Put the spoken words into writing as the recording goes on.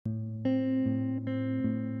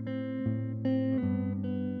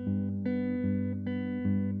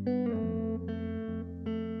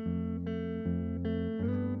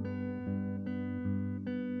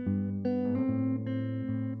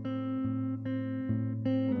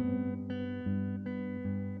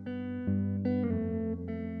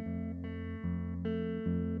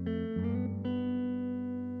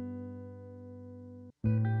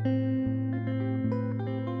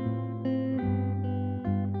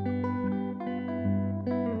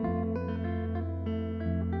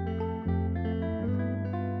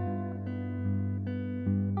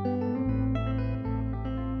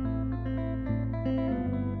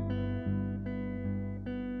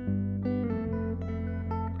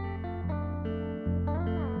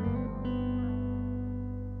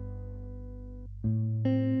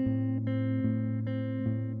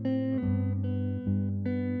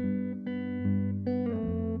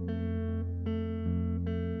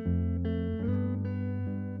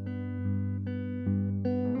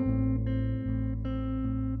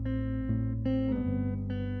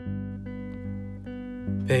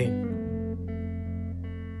Pain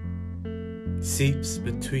seeps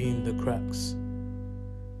between the cracks,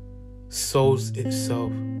 sows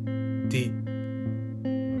itself deep.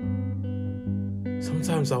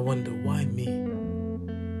 Sometimes I wonder, why me?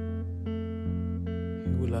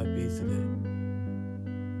 Who will I be today?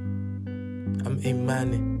 I'm a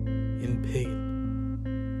man in pain.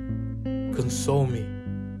 Console me,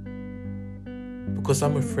 because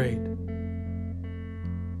I'm afraid.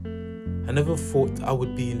 I never thought I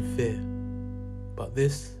would be in fear, but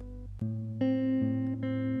this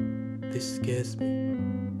scares me.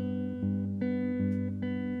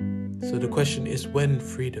 So the question is, when,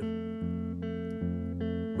 freedom?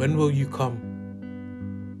 When will you come?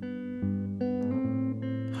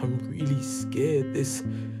 I'm really scared. This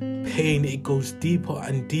pain, it goes deeper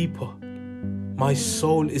and deeper. My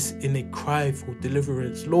soul is in a cry for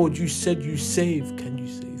deliverance. Lord, you said you save. Can you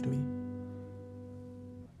save me?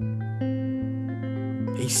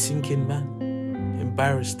 A sinking man,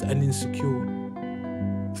 embarrassed and insecure,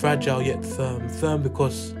 fragile yet firm. Firm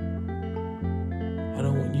because I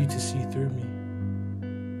don't want you to see through me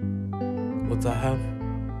what I have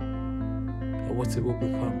and what it will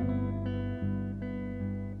become.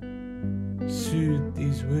 Soothe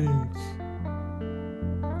these wounds,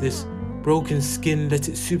 this broken skin, let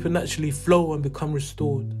it supernaturally flow and become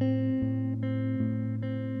restored,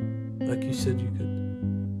 like you said you could.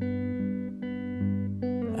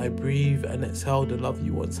 I breathe and exhale the love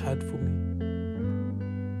you once had for me.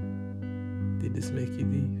 Did this make you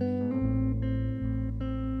leave?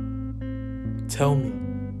 Tell me,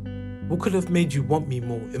 what could have made you want me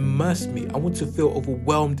more? Immerse me. I want to feel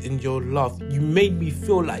overwhelmed in your love. You made me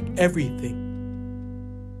feel like everything.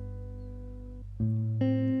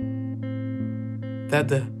 That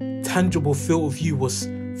the tangible feel of you was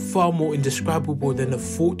far more indescribable than the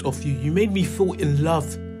thought of you. You made me feel in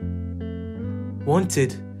love,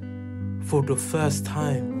 wanted for the first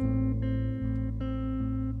time.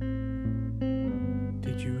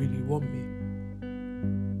 Did you really want me?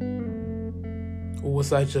 Or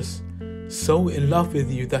was I just so in love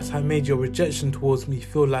with you that I made your rejection towards me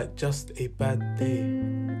feel like just a bad day?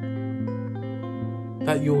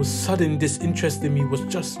 That your sudden disinterest in me was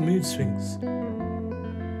just mood swings?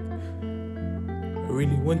 I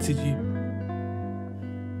really wanted you.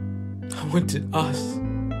 I wanted us.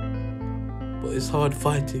 But it's hard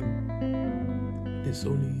fighting. And it's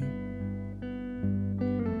only you.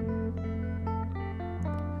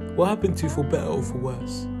 What happened to you, for better or for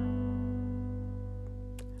worse?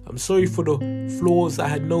 I'm sorry for the flaws I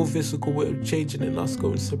had no physical way of changing and us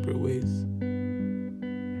going separate ways.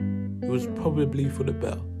 It was probably for the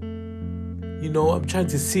better. You know, I'm trying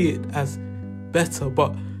to see it as better,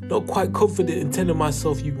 but not quite confident in telling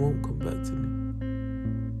myself you won't come back to me.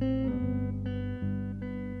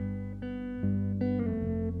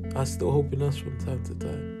 I still hope in us from time to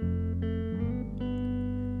time.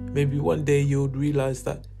 Maybe one day you would realize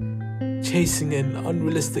that chasing an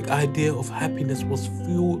unrealistic idea of happiness was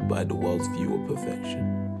fueled by the world's view of perfection.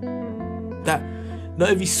 That not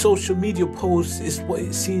every social media post is what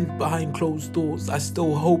it seems behind closed doors. I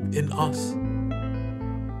still hope in us.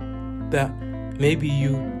 That maybe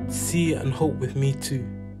you see and hope with me too.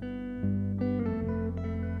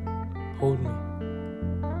 Hold me.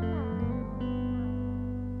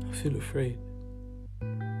 I feel afraid.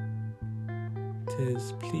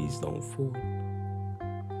 Tears, please don't fall.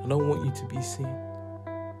 I don't want you to be seen.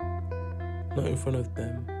 Not in front of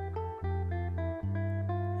them.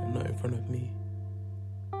 And not in front of me.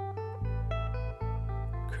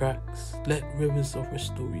 Cracks, let rivers of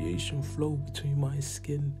restoration flow between my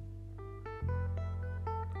skin.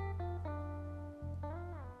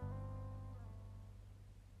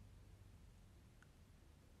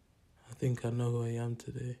 I think I know who I am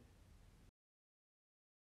today.